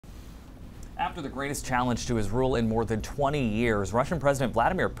After the greatest challenge to his rule in more than 20 years, Russian President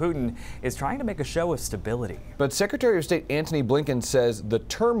Vladimir Putin is trying to make a show of stability. But Secretary of State Antony Blinken says the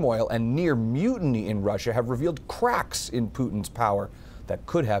turmoil and near mutiny in Russia have revealed cracks in Putin's power that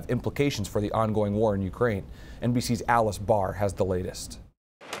could have implications for the ongoing war in Ukraine. NBC's Alice Barr has the latest.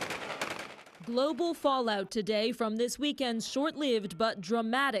 Global fallout today from this weekend's short-lived but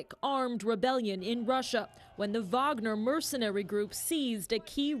dramatic armed rebellion in Russia, when the Wagner mercenary group seized a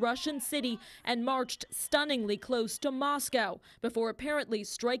key Russian city and marched stunningly close to Moscow before apparently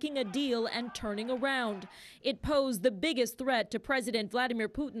striking a deal and turning around. It posed the biggest threat to President Vladimir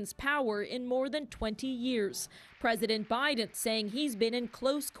Putin's power in more than 20 years. President Biden saying he's been in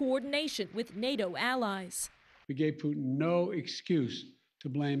close coordination with NATO allies. We gave Putin no excuse to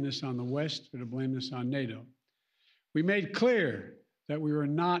blame this on the West or to blame this on NATO. We made clear that we were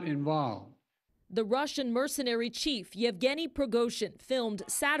not involved. The Russian mercenary chief Yevgeny Prigozhin filmed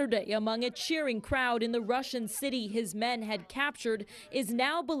Saturday among a cheering crowd in the Russian city his men had captured is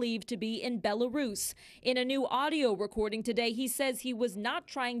now believed to be in Belarus. In a new audio recording today, he says he was not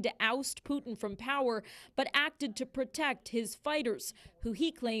trying to oust Putin from power, but acted to protect his fighters, who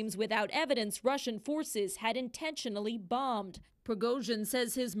he claims without evidence Russian forces had intentionally bombed. Prigozhin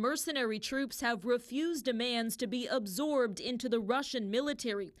says his mercenary troops have refused demands to be absorbed into the Russian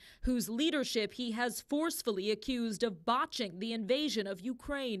military, whose leadership he has forcefully accused of botching the invasion of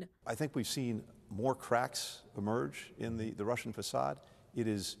Ukraine. I think we've seen more cracks emerge in the Russian facade. It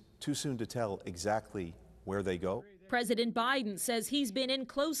is too soon to tell exactly where they go. President Biden says he's been in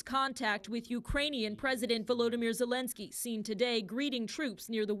close contact with Ukrainian President Volodymyr Zelensky, seen today greeting troops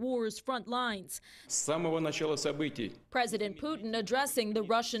near the war's front lines. President Putin addressing the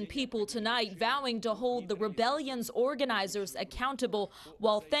Russian people tonight, vowing to hold the rebellion's organizers accountable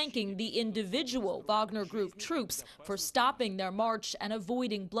while thanking the individual Wagner Group troops for stopping their march and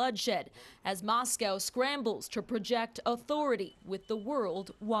avoiding bloodshed, as Moscow scrambles to project authority with the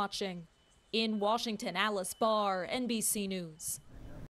world watching. In Washington, Alice Barr, NBC News.